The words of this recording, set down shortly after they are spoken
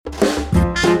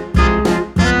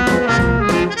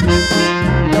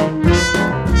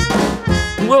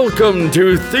Welcome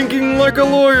to Thinking Like a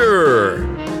Lawyer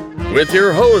with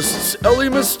your hosts Ellie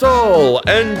Mistal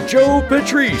and Joe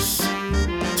Patrice,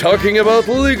 talking about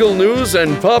legal news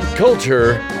and pop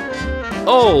culture,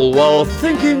 all while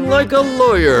thinking like a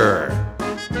lawyer.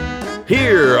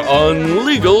 Here on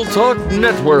Legal Talk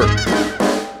Network.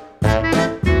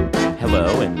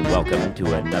 Hello and welcome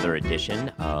to another edition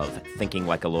of Thinking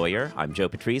Like a Lawyer. I'm Joe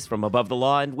Patrice from Above the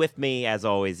Law, and with me, as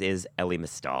always, is Ellie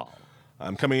Mistal.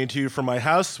 I'm coming into you from my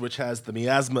house, which has the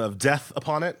miasma of death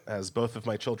upon it, as both of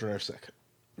my children are sick.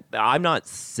 I'm not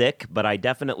sick, but I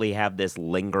definitely have this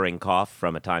lingering cough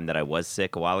from a time that I was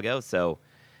sick a while ago, so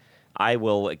I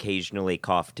will occasionally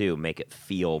cough too, make it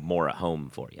feel more at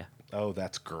home for you. Oh,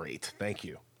 that's great. Thank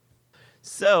you.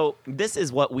 So this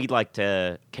is what we'd like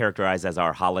to characterize as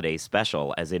our holiday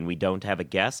special, as in we don't have a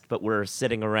guest, but we're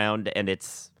sitting around and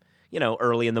it's,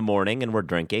 early in the morning and we're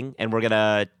drinking and we're going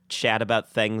to chat about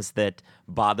things that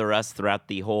bother us throughout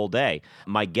the whole day.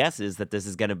 My guess is that this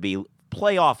is going to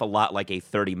play off a lot like a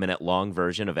 30-minute long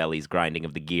version of Ellie's Grinding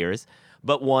of the Gears,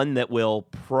 but one that will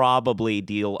probably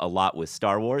deal a lot with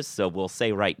Star Wars. So we'll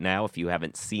say right now, if you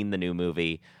haven't seen the new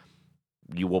movie,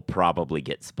 you will probably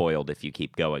get spoiled if you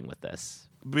keep going with this.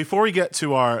 Before we get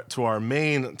to our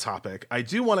main topic, I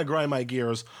do want to grind my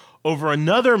gears over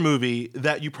another movie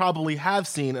that you probably have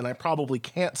seen and I probably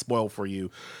can't spoil for you.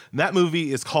 And that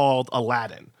movie is called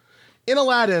Aladdin. In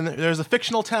Aladdin, there's a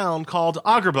fictional town called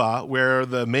Agrabah where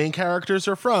the main characters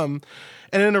are from.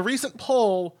 And in a recent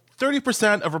poll,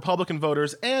 30% of Republican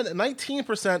voters and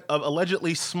 19% of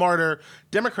allegedly smarter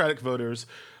Democratic voters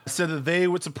said that they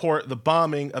would support the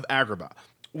bombing of Agrabah,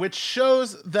 which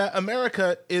shows that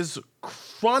America is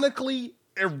chronically,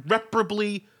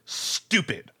 irreparably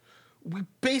stupid. We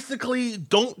basically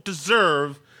don't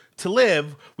deserve to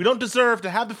live. We don't deserve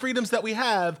to have the freedoms that we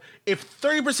have if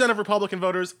 30% of Republican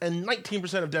voters and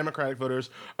 19% of Democratic voters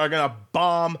are going to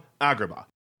bomb Agrabah.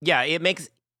 Yeah, it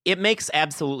makes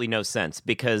absolutely no sense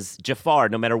because Jafar,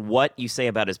 no matter what you say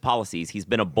about his policies, he's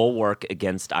been a bulwark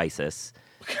against ISIS.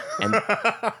 And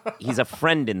he's a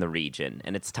friend in the region,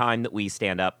 and it's time that we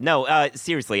stand up. No,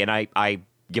 seriously, and I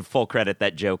give full credit.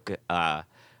 That joke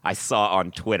I saw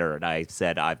on Twitter, and I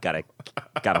said I've got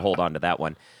to hold on to that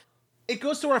one. It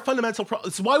goes to our fundamental problem.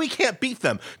 It's why we can't beat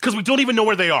them, because we don't even know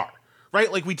where they are,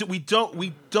 right? Like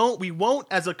we won't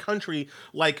as a country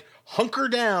like hunker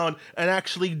down and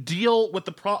actually deal with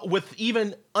with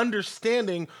even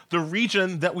understanding the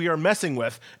region that we are messing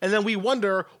with, and then we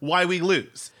wonder why we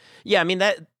lose. Yeah, I mean,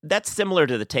 that's similar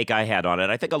to the take I had on it.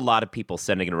 I think a lot of people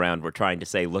sending it around were trying to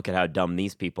say, look at how dumb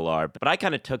these people are. But I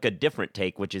kind of took a different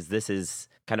take, which is this is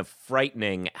kind of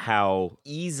frightening how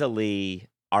easily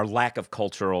our lack of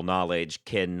cultural knowledge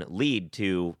can lead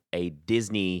to a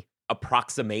Disney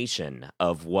approximation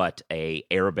of what a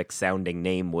Arabic-sounding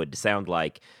name would sound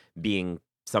like, being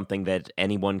something that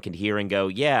anyone can hear and go,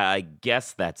 yeah, I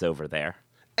guess that's over there.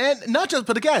 And not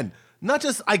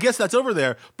just, I guess that's over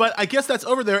there, but I guess that's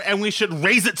over there, and we should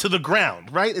raise it to the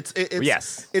ground, right? It's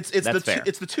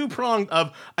the two-pronged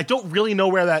of I don't really know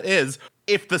where that is.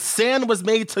 If the sand was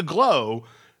made to glow,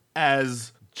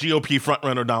 as GOP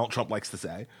frontrunner Donald Trump likes to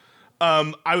say,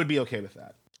 I would be okay with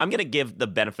that. I'm going to give the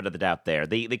benefit of the doubt there.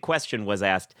 The question was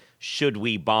asked, should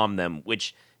we bomb them,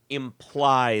 which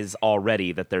implies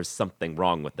already that there's something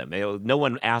wrong with them. No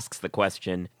one asks the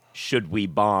question, should we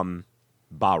bomb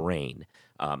Bahrain?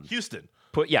 Houston.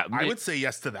 I would say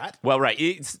yes to that. Well, right.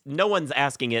 No one's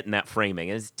asking it in that framing.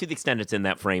 To the extent it's in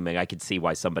that framing, I could see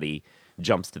why somebody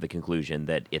jumps to the conclusion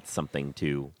that it's something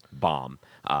to bomb.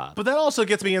 But that also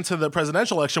gets me into the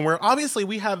presidential election, where obviously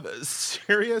we have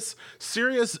serious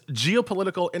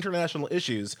geopolitical international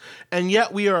issues, and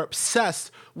yet we are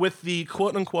obsessed with the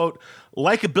quote-unquote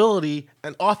likability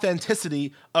and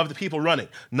authenticity of the people running.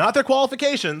 Not their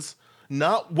qualifications,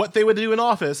 not what they would do in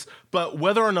office, but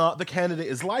whether or not the candidate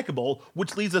is likable,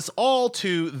 which leads us all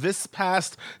to this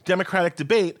past Democratic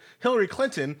debate, Hillary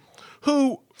Clinton,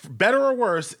 who, better or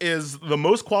worse, is the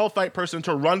most qualified person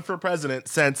to run for president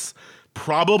since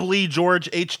probably George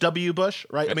H.W. Bush,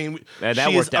 right? I mean,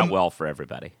 that worked out well for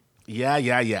everybody.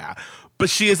 Yeah. But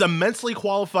she is immensely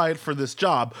qualified for this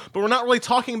job, but we're not really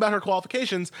talking about her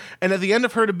qualifications, and at the end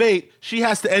of her debate, she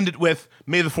has to end it with,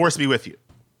 "May the force be with you."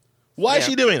 Why is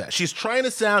she doing that?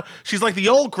 She's like the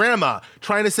old grandma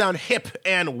trying to sound hip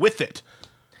and with it.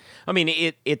 I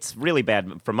mean, it's really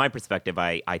bad. From my perspective,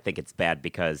 I think it's bad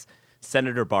because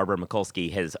Senator Barbara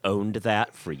Mikulski has owned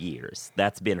that for years.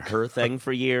 That's been her thing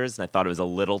for years, and I thought it was a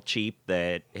little cheap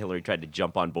that Hillary tried to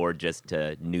jump on board just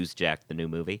to newsjack the new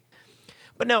movie.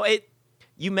 But no,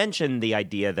 you mentioned the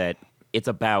idea that it's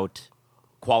about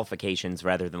qualifications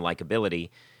rather than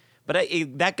likability. But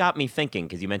that got me thinking,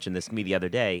 because you mentioned this to me the other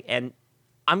day, and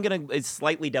I'm going to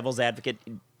slightly devil's advocate.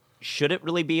 Should it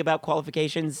really be about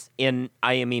qualifications?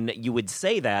 I mean, you would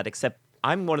say that, except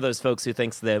I'm one of those folks who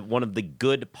thinks that one of the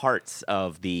good parts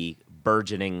of the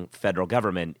burgeoning federal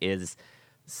government is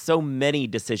so many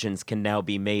decisions can now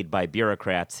be made by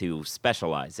bureaucrats who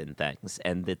specialize in things,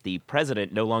 and that the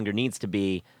president no longer needs to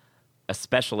be a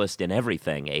specialist in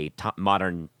everything,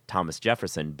 modern Thomas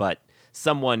Jefferson, but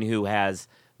someone who has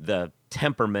the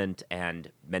temperament and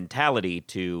mentality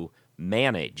to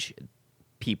manage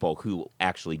people who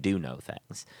actually do know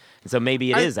things. And so maybe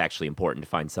it is actually important to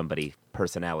find somebody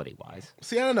personality-wise.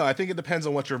 See, I don't know. I think it depends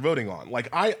on what you're voting on. Like,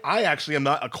 I actually am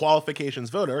not a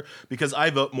qualifications voter because I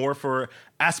vote more for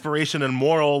aspiration and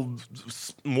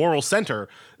moral center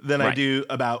than I do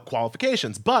about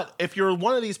qualifications. But if you're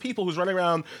one of these people who's running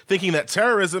around thinking that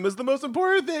terrorism is the most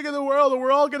important thing in the world and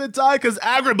we're all going to die because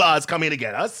Agrabah is coming to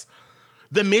get us,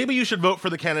 then maybe you should vote for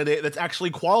the candidate that's actually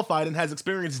qualified and has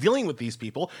experience dealing with these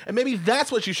people. And maybe that's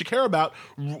what you should care about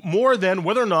more than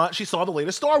whether or not she saw the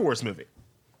latest Star Wars movie.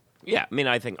 Yeah, I mean,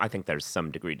 I think there's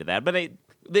some degree to that. But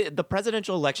the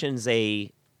presidential election is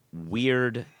a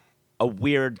weird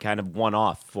kind of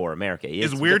one-off for America.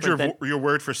 Is weird your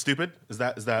word for stupid? Is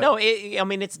that? No, I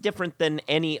mean, it's different than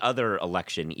any other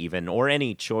election even, or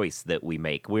any choice that we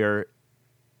make. We're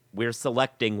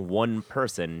selecting one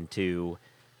person to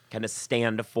kind of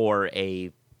stand for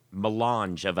a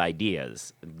melange of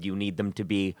ideas. You need them to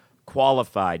be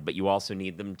qualified, but you also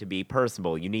need them to be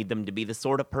personable. You need them to be the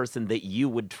sort of person that you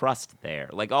would trust there.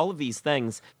 Like, all of these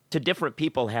things to different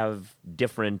people have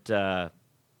different on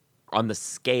the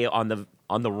scale, on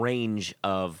the range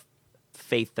of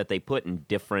faith that they put in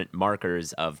different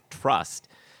markers of trust.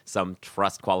 Some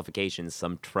trust qualifications,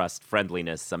 some trust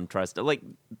friendliness, some trust, like,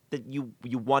 that you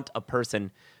want a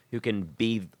person who can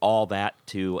be all that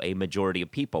to a majority of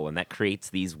people. And that creates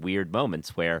these weird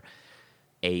moments where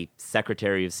a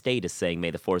Secretary of State is saying,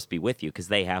 "May the Force be with you," because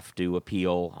they have to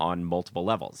appeal on multiple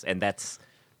levels. And that's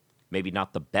maybe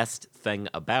not the best thing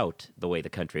about the way the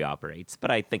country operates,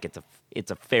 but I think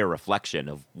it's a fair reflection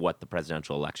of what the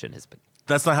presidential election has been.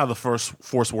 That's not how the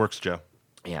Force works, Joe.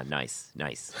 Yeah, nice.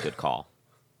 Good call.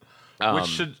 Which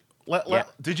should...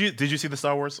 Did you see the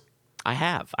Star Wars? I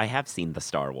have seen the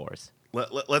Star Wars.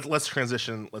 Let's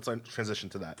transition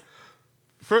to that.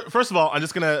 First of all, I'm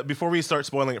just gonna, before we start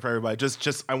spoiling it for everybody,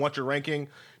 just I want your ranking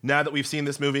now that we've seen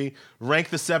this movie. Rank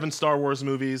the 7 Star Wars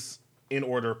movies in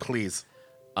order, please.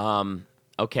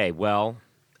 Okay, well,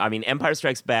 I mean, Empire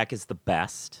Strikes Back is the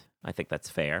best. I think that's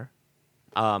fair.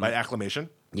 By acclamation.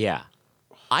 Yeah,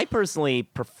 I personally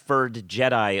preferred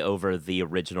Jedi over the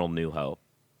original New Hope.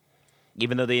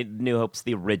 Even though the New Hope's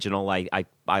the original, I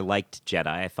liked Jedi.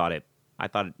 I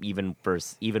thought even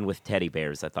with teddy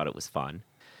bears, I thought it was fun.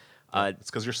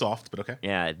 It's because you're soft, but okay.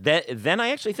 Yeah. Then I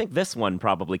actually think this one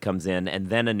probably comes in, and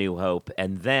then A New Hope,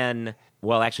 and then,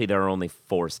 well, actually, there are only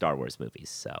 4 Star Wars movies,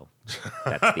 so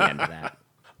that's the end of that.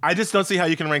 I just don't see how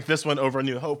you can rank this one over A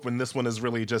New Hope when this one is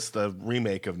really just a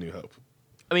remake of New Hope.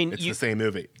 I mean, it's the same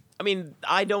movie. I mean,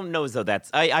 I don't know as though that's...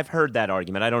 I've heard that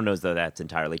argument. I don't know as though that's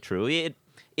entirely true.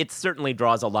 It certainly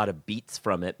draws a lot of beats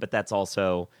from it, but that's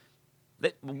also...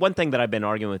 One thing that I've been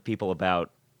arguing with people about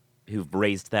who've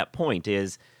raised that point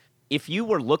is, if you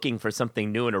were looking for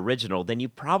something new and original, then you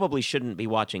probably shouldn't be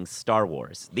watching Star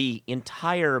Wars. The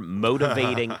entire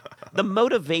motivating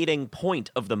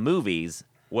point of the movies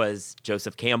was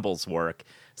Joseph Campbell's work.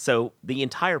 So the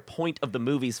entire point of the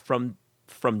movies from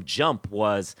jump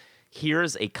was,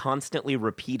 here's a constantly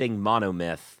repeating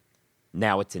monomyth.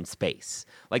 Now it's in space.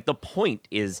 Like, the point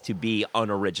is to be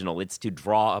unoriginal. It's to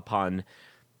draw upon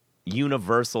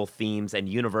universal themes and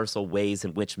universal ways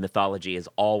in which mythology has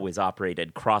always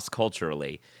operated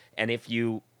cross-culturally. And if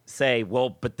you say,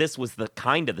 well, but this was the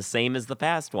same as the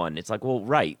past one, it's like, well,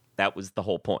 right, that was the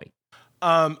whole point.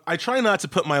 I try not to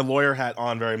put my lawyer hat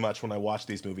on very much when I watch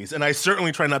these movies, and I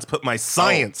certainly try not to put my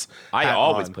science hat I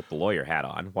always on, put the lawyer hat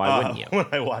on. Why wouldn't you? When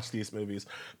I watch these movies.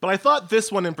 But I thought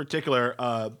this one in particular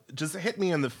just hit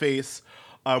me in the face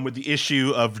with the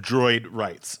issue of droid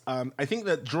rights. I think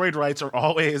that droid rights are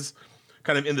always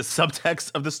kind of in the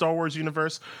subtext of the Star Wars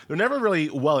universe. They're never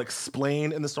really well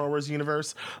explained in the Star Wars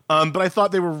universe, but I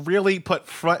thought they were really put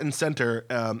front and center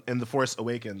in The Force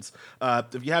Awakens.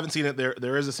 If you haven't seen it,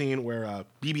 there is a scene where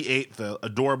BB-8, the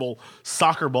adorable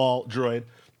soccer ball droid,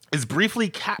 is briefly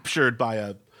captured by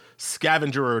a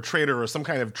scavenger or a trader or some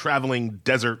kind of traveling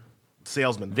desert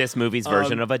salesman. This movie's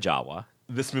version of a Jawa.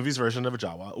 This movie's version of a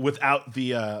Jawa without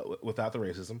the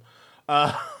racism.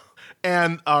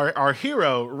 And our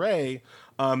hero, Rey,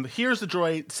 hears the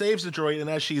droid, saves the droid, and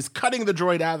as she's cutting the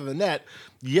droid out of the net,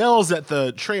 yells at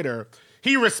the traitor,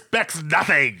 "He respects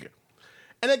nothing."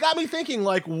 And it got me thinking,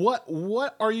 like,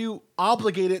 what are you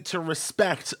obligated to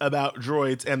respect about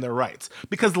droids and their rights?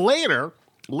 Because later,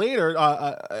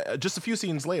 just a few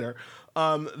scenes later,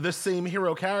 this same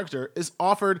hero character is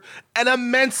offered an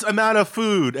immense amount of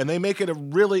food, and they do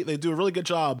a really good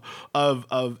job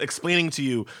of explaining to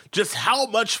you just how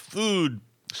much food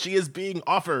she is being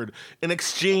offered in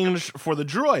exchange for the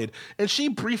droid. And she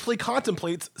briefly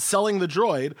contemplates selling the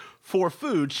droid for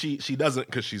food. She doesn't,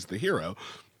 because she's the hero.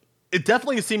 It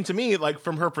definitely seemed to me, like,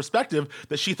 from her perspective,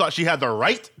 that she thought she had the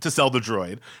right to sell the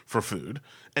droid for food,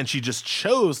 and she just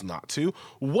chose not to.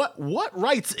 What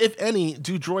rights, if any,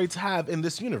 do droids have in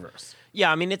this universe? Yeah,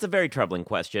 I mean, it's a very troubling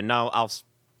question. Now, I'll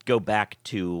go back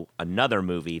to another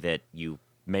movie that you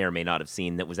may or may not have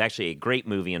seen that was actually a great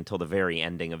movie until the very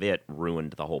ending of it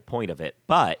ruined the whole point of it.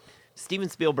 But Steven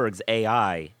Spielberg's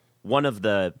AI, one of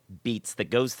the beats that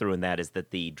goes through in that is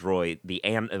that the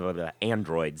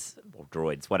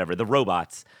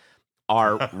robots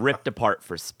are ripped apart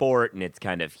for sport, and it's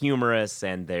kind of humorous,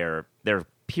 and they're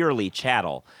purely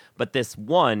chattel. But this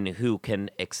one who can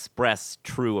express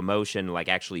true emotion, like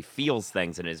actually feels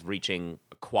things and is reaching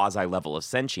a quasi level of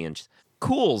sentience,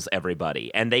 cools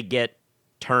everybody, and they get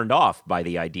turned off by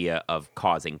the idea of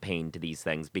causing pain to these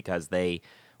things because they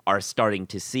are starting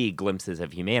to see glimpses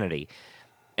of humanity.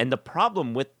 And the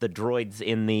problem with the droids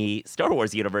in the Star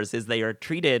Wars universe is they are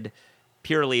treated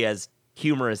purely as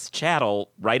humorous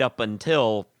chattel right up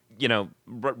until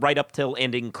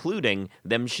and including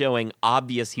them showing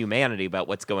obvious humanity about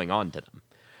what's going on to them.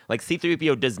 Like,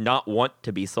 C-3PO does not want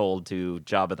to be sold to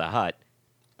Jabba the Hutt,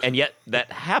 and yet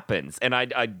that happens. And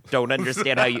I don't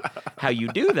understand how you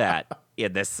do that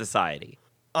in this society.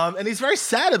 And he's very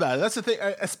sad about it. That's the thing,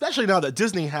 especially now that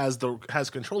Disney has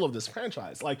control of this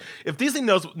franchise. Like, if Disney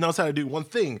knows how to do one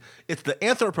thing, it's to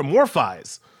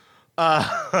anthropomorphize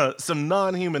some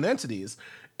non-human entities.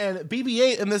 And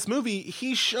BB-8 in this movie,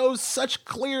 he shows such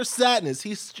clear sadness.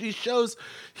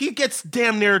 He gets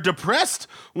damn near depressed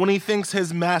when he thinks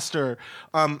his master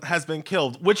has been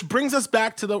killed. Which brings us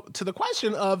back to the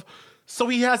question of, so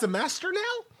he has a master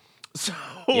now? So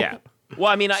yeah. Well,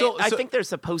 I mean, I think they're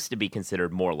supposed to be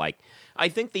considered more like, I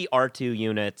think the R2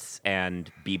 units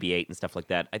and BB-8 and stuff like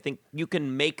that, I think you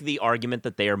can make the argument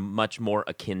that they are much more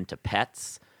akin to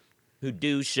pets who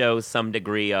do show some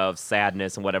degree of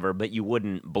sadness and whatever, but you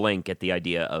wouldn't blink at the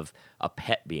idea of a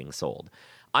pet being sold.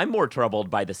 I'm more troubled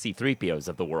by the C-3POs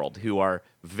of the world, who are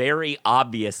very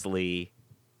obviously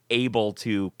able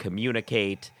to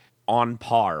communicate on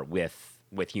par with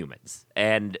humans.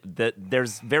 And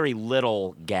there's very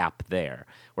little gap there.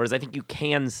 Whereas I think you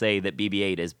can say that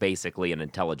BB-8 is basically an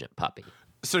intelligent puppy.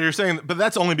 So you're saying, but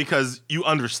that's only because you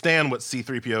understand what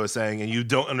C-3PO is saying and you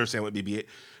don't understand what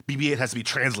BB-8 has to be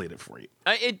translated for you.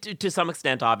 To some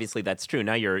extent, obviously, that's true.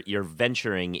 Now you're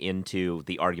venturing into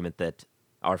the argument that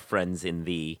our friends in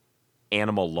the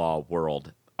animal law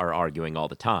world are arguing all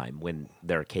the time when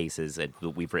there are cases, and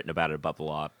we've written about it above the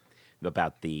law,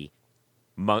 about the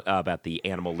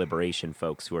animal liberation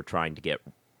folks who are trying to get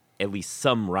at least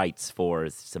some rights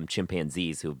for some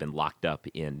chimpanzees who have been locked up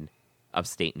in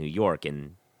upstate New York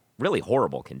in really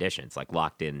horrible conditions, like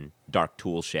locked in dark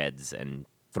tool sheds and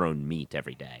thrown meat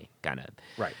every day, kind of.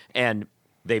 Right. And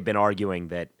they've been arguing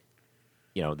that,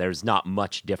 there's not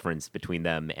much difference between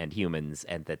them and humans,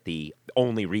 and that the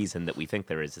only reason that we think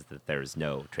there is that there's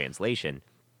no translation.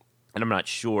 And I'm not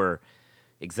sure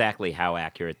exactly how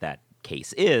accurate that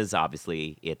case is.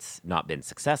 Obviously, it's not been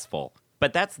successful.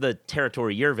 But that's the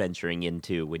territory you're venturing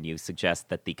into when you suggest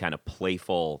that the kind of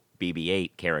playful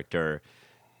BB-8 character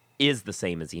is the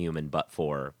same as a human, but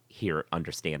for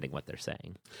understanding what they're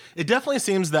saying. It definitely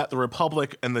seems that the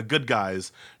Republic and the good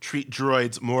guys treat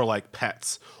droids more like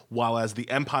pets, while as the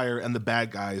Empire and the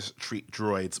bad guys treat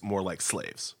droids more like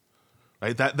slaves.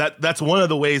 Right? That's one of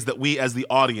the ways that we, as the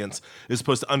audience, is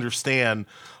supposed to understand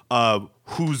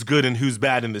who's good and who's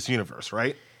bad in this universe,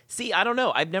 right? See, I don't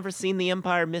know. I've never seen the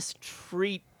Empire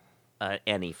mistreat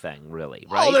anything, really,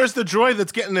 right? Oh, there's the droid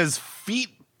that's getting his feet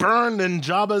burned in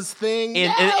Jabba's thing.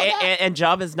 And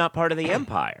Jabba's not part of the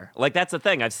Empire. Like, that's the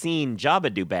thing. I've seen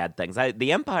Jabba do bad things.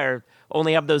 The Empire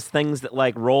only have those things that,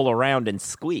 like, roll around and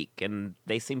squeak, and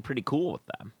they seem pretty cool with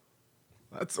them.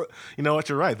 That's, you know what,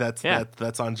 you're right. That's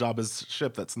on Jabba's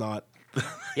ship. That's not...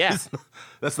 Yeah.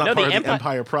 That's not part of the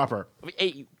Empire proper.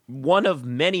 One of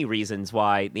many reasons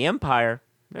why the Empire...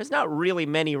 There's not really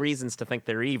many reasons to think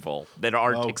they're evil that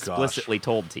aren't explicitly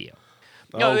told to you.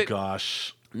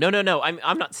 Gosh. No.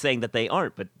 I'm not saying that they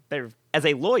aren't, but they're. As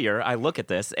a lawyer, I look at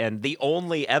this, and the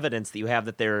only evidence that you have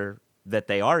that they're that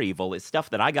they are evil is stuff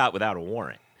that I got without a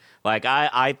warrant. Like,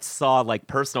 I saw, like,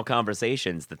 personal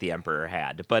conversations that the Emperor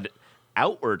had, but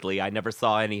outwardly, I never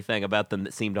saw anything about them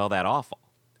that seemed all that awful.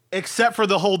 Except for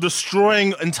the whole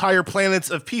destroying entire planets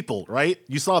of people, right?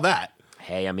 You saw that.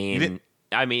 Hey, I mean,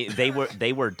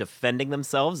 they were defending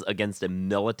themselves against a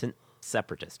militant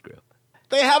separatist group.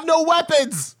 They have no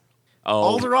weapons!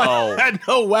 Alderaan had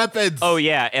no weapons! Oh,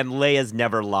 yeah, and Leia's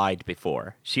never lied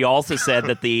before. She also said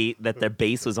that their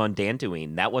base was on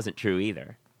Dantooine. That wasn't true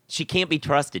either. She can't be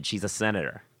trusted. She's a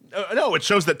senator. No, it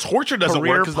shows that torture doesn't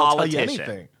work because they'll tell you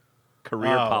anything.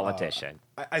 Career politician.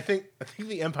 I think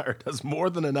the Empire does more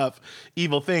than enough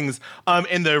evil things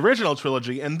in the original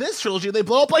trilogy. In this trilogy, they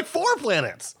blow up like 4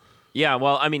 planets. Yeah,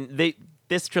 well, I mean,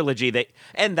 this trilogy,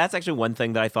 and that's actually one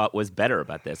thing that I thought was better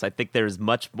about this. I think there's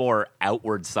much more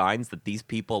outward signs that these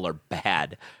people are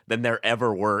bad than there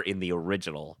ever were in the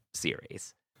original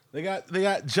series. They got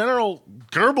General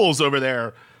Goebbels over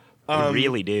there. They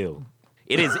really do.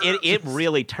 It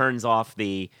really turns off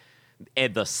the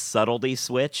subtlety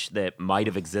switch that might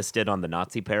have existed on the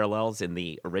Nazi parallels in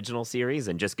the original series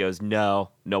and just goes, no,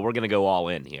 we're going to go all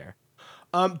in here.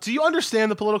 Do you understand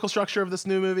the political structure of this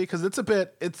new movie? Because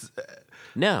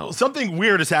no. Something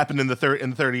weird has happened in the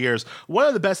 30 years. One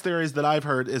of the best theories that I've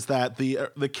heard is that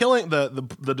the killing,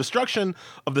 the destruction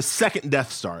of the second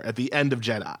Death Star at the end of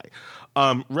Jedi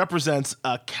represents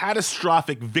a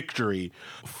catastrophic victory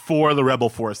for the rebel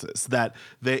forces. That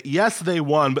they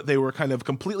won, but they were kind of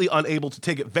completely unable to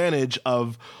take advantage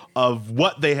of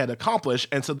what they had accomplished,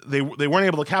 and so they weren't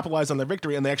able to capitalize on their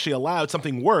victory, and they actually allowed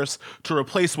something worse to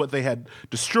replace what they had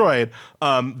destroyed.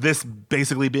 This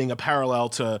basically being a parallel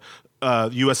to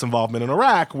U.S. involvement in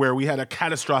Iraq, where we had a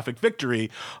catastrophic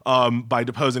victory by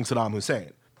deposing Saddam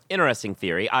Hussein. Interesting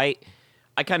theory. I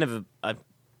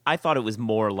thought it was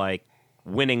more like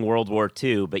winning World War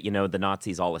II, but the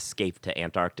Nazis all escaped to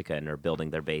Antarctica and are building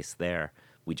their base there.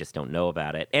 We just don't know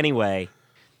about it. Anyway,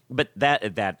 but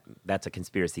that's a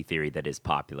conspiracy theory that is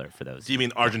popular for those. Do you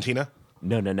mean Argentina?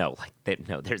 No.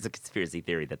 There's a conspiracy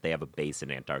theory that they have a base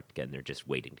in Antarctica and they're just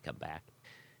waiting to come back.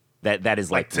 That is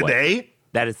like today?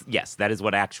 That is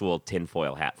what actual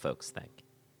tinfoil hat folks think.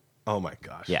 Oh my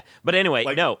gosh. Yeah. But anyway,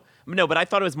 no, but I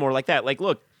thought it was more like that. Like,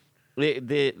 look,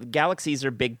 the galaxies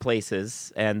are big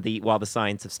places, and while the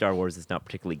science of Star Wars is not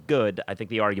particularly good, I think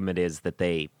the argument is that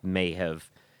they may have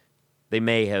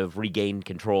regained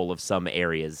control of some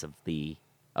areas of the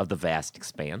vast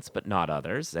expanse, but not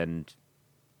others, and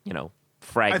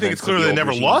fragments. I think it's clear they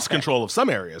never lost control of some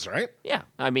areas, right? Yeah,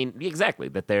 I mean, exactly.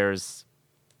 That there's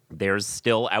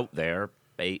still out there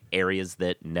areas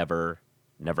that never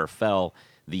fell.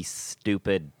 The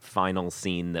stupid final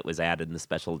scene that was added in the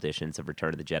special editions of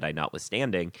Return of the Jedi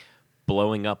notwithstanding,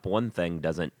 blowing up one thing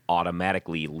doesn't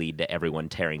automatically lead to everyone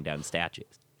tearing down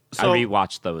statues. So, I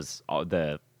rewatched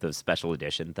those special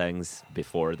edition things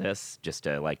before this just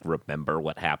to like remember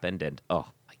what happened, and oh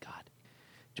my god,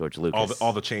 George Lucas!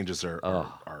 All the changes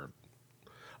are.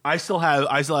 I still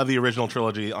have the original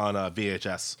trilogy on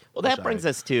VHS. Well, that brings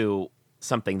us to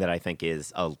something that I think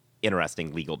is a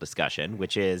interesting legal discussion,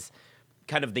 which is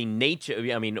kind of the nature,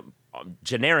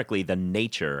 generically the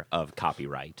nature of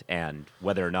copyright and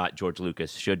whether or not George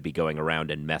Lucas should be going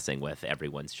around and messing with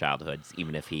everyone's childhoods,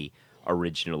 even if he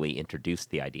originally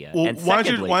introduced the idea. Well, and why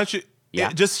don't you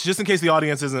yeah. just in case the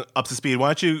audience isn't up to speed, why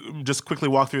don't you just quickly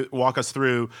walk us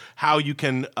through how you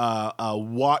can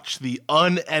watch the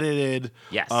unedited,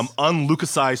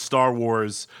 un-Lucasized Star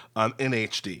Wars in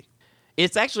HD?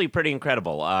 It's actually pretty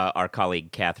incredible. Our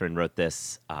colleague Catherine wrote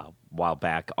this a while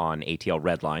back on ATL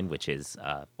Redline, which is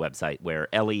a website where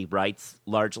Ellie writes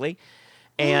largely.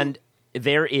 And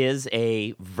there is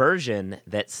a version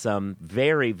that some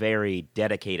very, very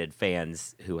dedicated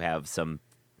fans who have some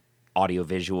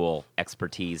audiovisual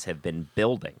expertise have been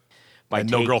building. And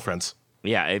no girlfriends.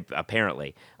 Yeah,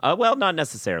 apparently. Well, not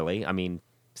necessarily. I mean,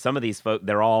 some of these folks,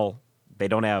 they're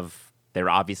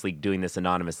obviously doing this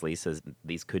anonymously, so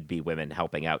these could be women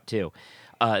helping out too.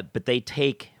 But they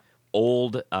take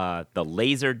old, the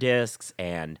laser discs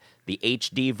and the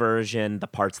HD version, the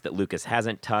parts that Lucas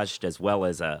hasn't touched, as well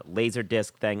as a laser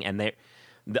disc thing, and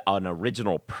an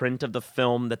original print of the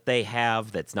film that they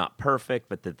have that's not perfect,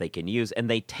 but that they can use. And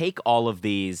they take all of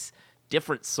these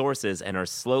different sources and are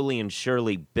slowly and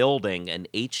surely building an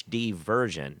HD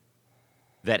version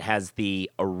that has the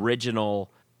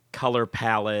original color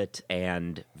palette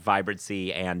and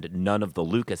vibrancy and none of the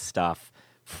Lucas stuff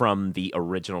from the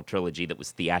original trilogy that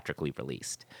was theatrically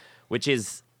released, which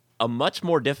is a much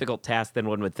more difficult task than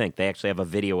one would think. They actually have a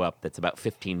video up that's about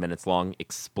 15 minutes long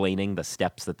explaining the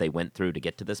steps that they went through to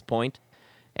get to this point.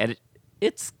 And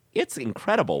it's it's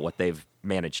incredible what they've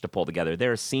managed to pull together.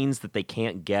 There are scenes that they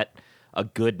can't get a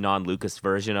good non-Lucas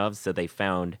version of, so they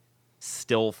found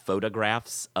still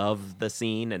photographs of the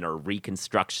scene and are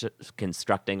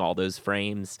constructing all those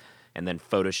frames and then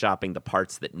photoshopping the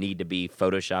parts that need to be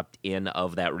photoshopped in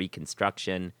of that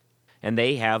reconstruction. And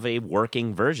they have a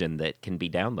working version that can be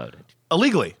downloaded.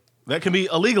 Illegally. That can be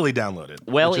illegally downloaded.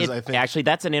 Well, which is, I think... actually,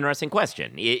 that's an interesting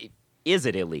question. Is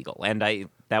it illegal? And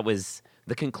that was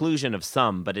the conclusion of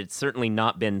some, but it's certainly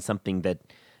not been something that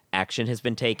action has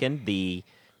been taken. The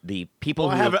people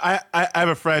I have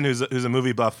a friend who's a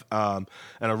movie buff and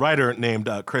a writer named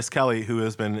Chris Kelly who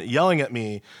has been yelling at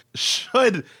me.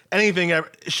 Should he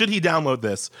download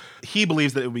this? He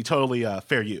believes that it would be totally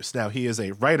fair use. Now he is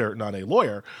a writer, not a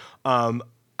lawyer.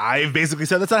 I've basically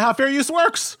said that's not how fair use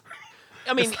works.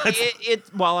 I mean,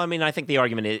 I think the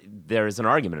argument there is an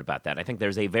argument about that. I think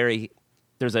there's a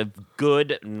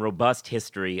good and robust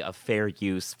history of fair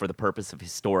use for the purpose of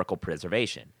historical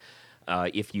preservation.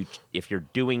 If you're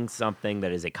doing something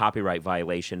that is a copyright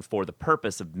violation for the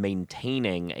purpose of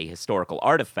maintaining a historical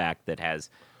artifact that has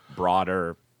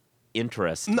broader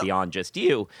interest beyond just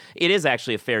you, it is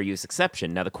actually a fair use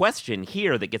exception. Now, the question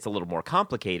here that gets a little more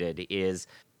complicated is,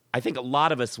 I think a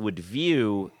lot of us would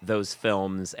view those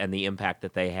films and the impact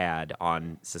that they had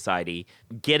on society,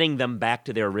 getting them back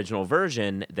to their original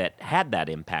version that had that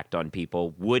impact on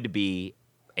people would be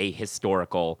a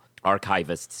historical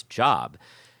archivist's job.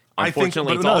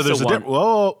 Unfortunately,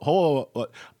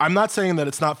 I'm not saying that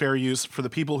it's not fair use for the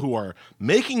people who are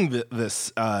making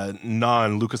this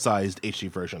non-Lucasized HD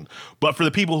version, but for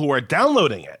the people who are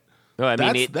downloading it,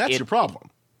 that's your problem.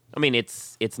 I mean,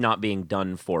 it's not being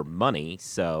done for money,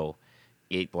 so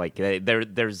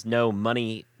there's no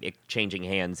money exchanging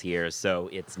hands here, so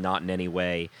it's not in any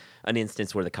way an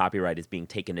instance where the copyright is being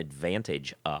taken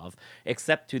advantage of,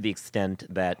 except to the extent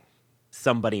that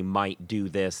somebody might do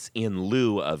this in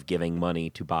lieu of giving money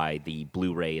to buy the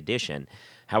Blu-ray edition.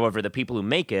 However, the people who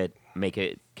make a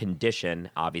condition,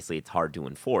 obviously it's hard to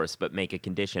enforce, but make a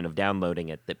condition of downloading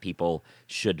it that people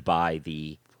should buy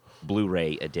the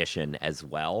Blu-ray edition as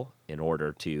well in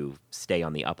order to stay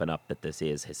on the up and up that this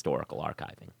is historical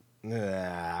archiving.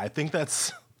 I think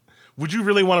that's... Would you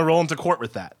really want to roll into court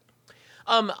with that?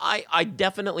 I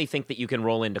definitely think that you can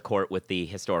roll into court with the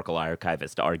historical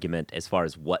archivist argument as far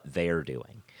as what they're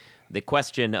doing. The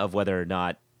question of whether or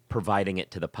not providing it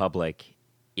to the public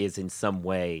is in some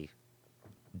way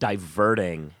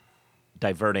diverting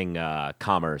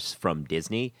commerce from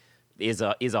Disney is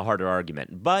a harder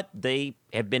argument. But they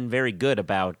have been very good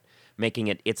about making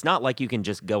it. It's not like you can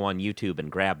just go on YouTube and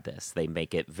grab this. They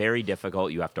make it very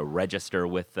difficult. You have to register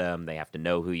with them. They have to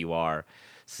know who you are.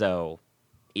 So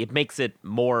it makes it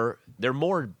more. There are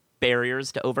more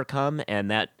barriers to overcome, and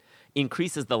that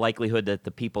increases the likelihood that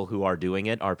the people who are doing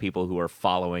it are people who are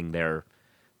following their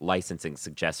licensing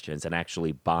suggestions and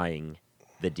actually buying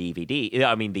the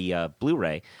the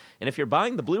Blu-ray. And if you're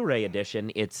buying the Blu-ray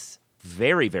edition, it's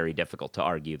very, very difficult to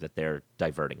argue that they're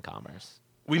diverting commerce.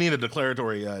 We need a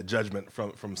declaratory judgment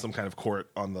from some kind of court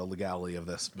on the legality of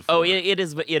this. Before. Oh, it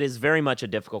is very much a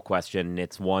difficult question.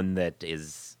 It's one that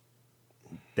is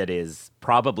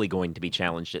probably going to be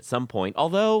challenged at some point.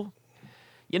 Although,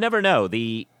 you never know.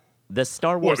 The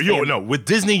Star Wars. Well, with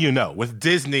Disney, you know. With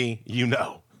Disney, you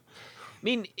know. I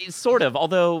mean, sort of.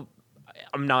 Although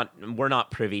we're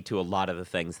not privy to a lot of the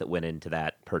things that went into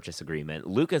that purchase agreement.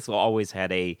 Lucas always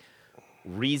had a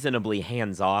reasonably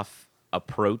hands-off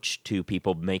approach to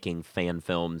people making fan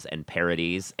films and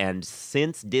parodies, and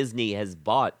since Disney has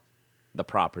bought the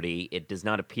property, it does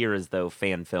not appear as though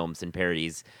fan films and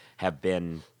parodies have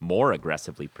been more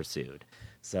aggressively pursued.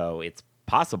 So it's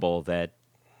possible that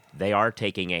they are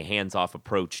taking a hands-off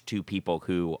approach to people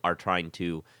who are trying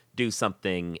to do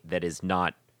something that is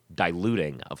not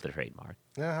diluting of the trademark.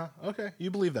 Yeah, okay, you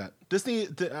believe that. Disney,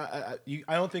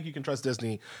 I don't think you can trust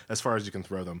Disney as far as you can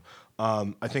throw them.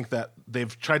 I think that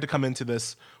they've tried to come into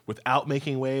this without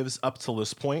making waves up till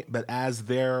this point, but as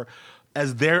their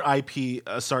IP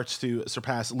starts to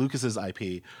surpass Lucas's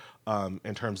IP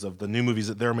in terms of the new movies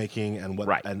that they're making and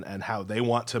and how they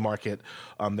want to market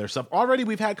their stuff. Already,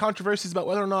 we've had controversies about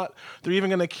whether or not they're even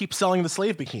going to keep selling the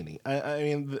slave bikini. I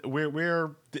mean,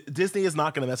 Disney is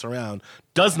not going to mess around,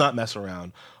 does not mess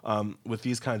around with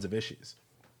these kinds of issues.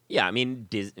 Yeah, I mean,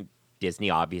 Disney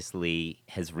obviously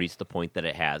has reached the point that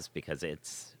it has because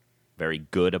it's very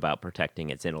good about protecting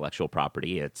its intellectual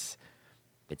property. It's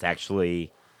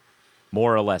actually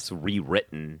more or less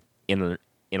rewritten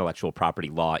intellectual property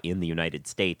law in the United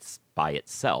States by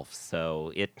itself.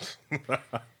 So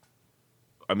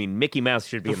I mean, Mickey Mouse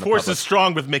should be The in the force public. is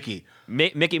strong with Mickey.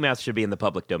 Mickey Mouse should be in the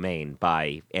public domain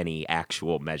by any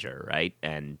actual measure, right?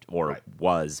 Or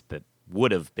was, but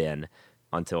would have been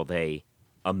until they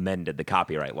amended the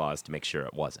copyright laws to make sure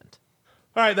it wasn't.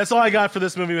 All right, that's all I got for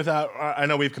this movie. I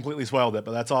know we've completely spoiled it,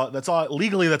 but that's all.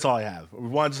 Legally, that's all I have. If we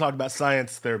wanted to talk about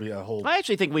science, there'd be a whole. I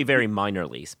actually think we very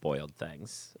minorly spoiled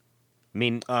things. I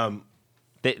mean, that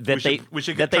they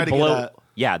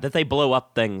blow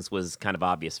up things was kind of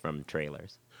obvious from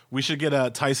trailers. We should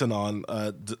get Tyson on,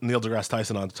 Neil deGrasse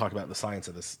Tyson on to talk about the science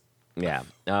of this. Yeah,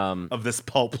 of this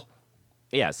pulp.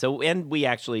 Yeah. So, and we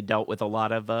actually dealt with a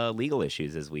lot of legal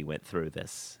issues as we went through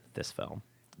this film.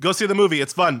 Go see the movie;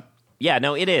 it's fun. Yeah,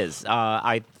 no, it is.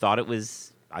 I thought it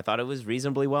was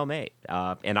reasonably well made,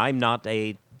 and I'm not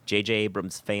a J.J.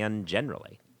 Abrams fan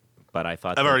generally, but I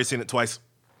thought I've already seen it twice.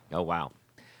 Oh wow.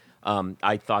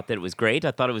 I thought that it was great.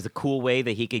 I thought it was a cool way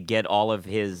that he could get all of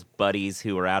his buddies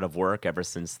who were out of work ever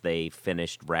since they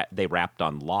finished. They wrapped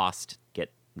on Lost,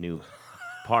 get new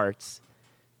parts.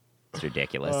 It's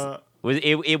ridiculous.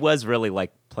 It was really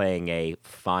like playing a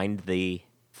find the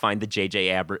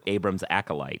J.J. Abrams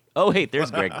acolyte. Oh wait,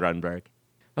 there's Greg Grunberg.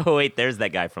 Oh wait, there's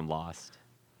that guy from Lost.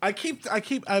 I'm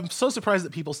so surprised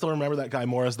that people still remember that guy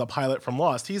more as the pilot from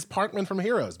Lost. He's Parkman from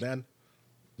Heroes, man.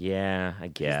 Yeah, I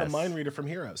guess. He's the mind reader from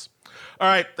Heroes. All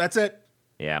right, that's it.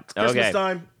 Yeah. It's Christmas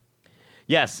time.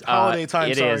 Yes. Holiday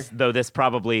time, It is, though this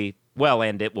probably,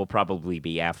 and it will probably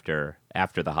be after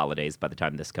the holidays by the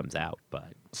time this comes out.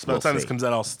 But so by the time this comes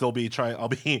out, I'll still be trying. I'll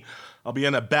be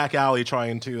in a back alley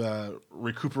trying to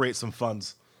recuperate some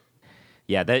funds.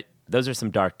 Yeah, those are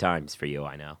some dark times for you,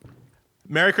 I know.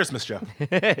 Merry Christmas, Joe.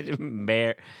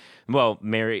 If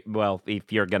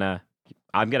you're gonna,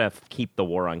 I'm gonna keep the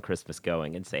war on Christmas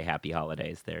going and say Happy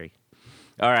Holidays there.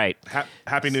 All right.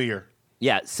 Happy New Year.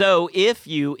 Yeah, so if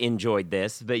you enjoyed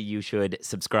this, you should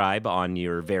subscribe on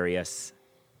your various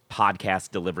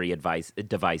podcast delivery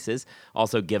devices.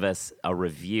 Also, give us a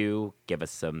review, give us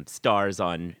some stars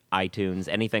on iTunes,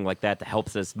 anything like that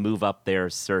helps us move up their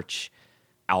search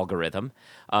algorithm.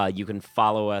 You can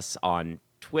follow us on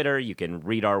Twitter. You can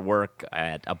read our work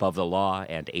at Above the Law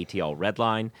and ATL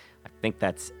Redline. I think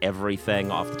that's everything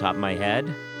off the top of my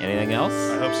head. Anything else?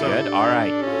 I hope so. Good. All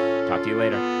right. Talk to you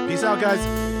later. Peace out, guys.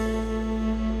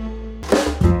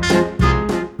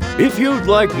 If you'd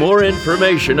like more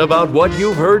information about what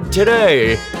you've heard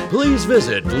today, please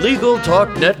visit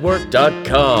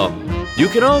LegalTalkNetwork.com. You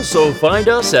can also find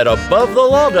us at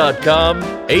AboveTheLaw.com,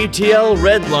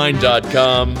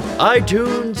 ATLRedline.com,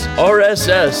 iTunes,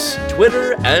 RSS,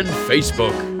 Twitter, and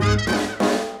Facebook.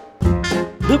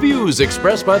 The views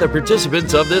expressed by the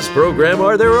participants of this program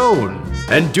are their own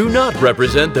and do not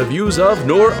represent the views of,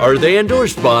 nor are they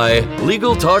endorsed by,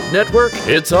 Legal Talk Network,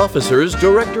 its officers,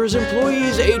 directors,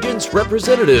 employees, agents,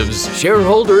 representatives,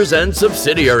 shareholders, and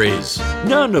subsidiaries.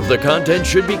 None of the content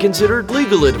should be considered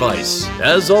legal advice.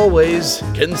 As always,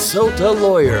 consult a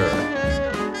lawyer.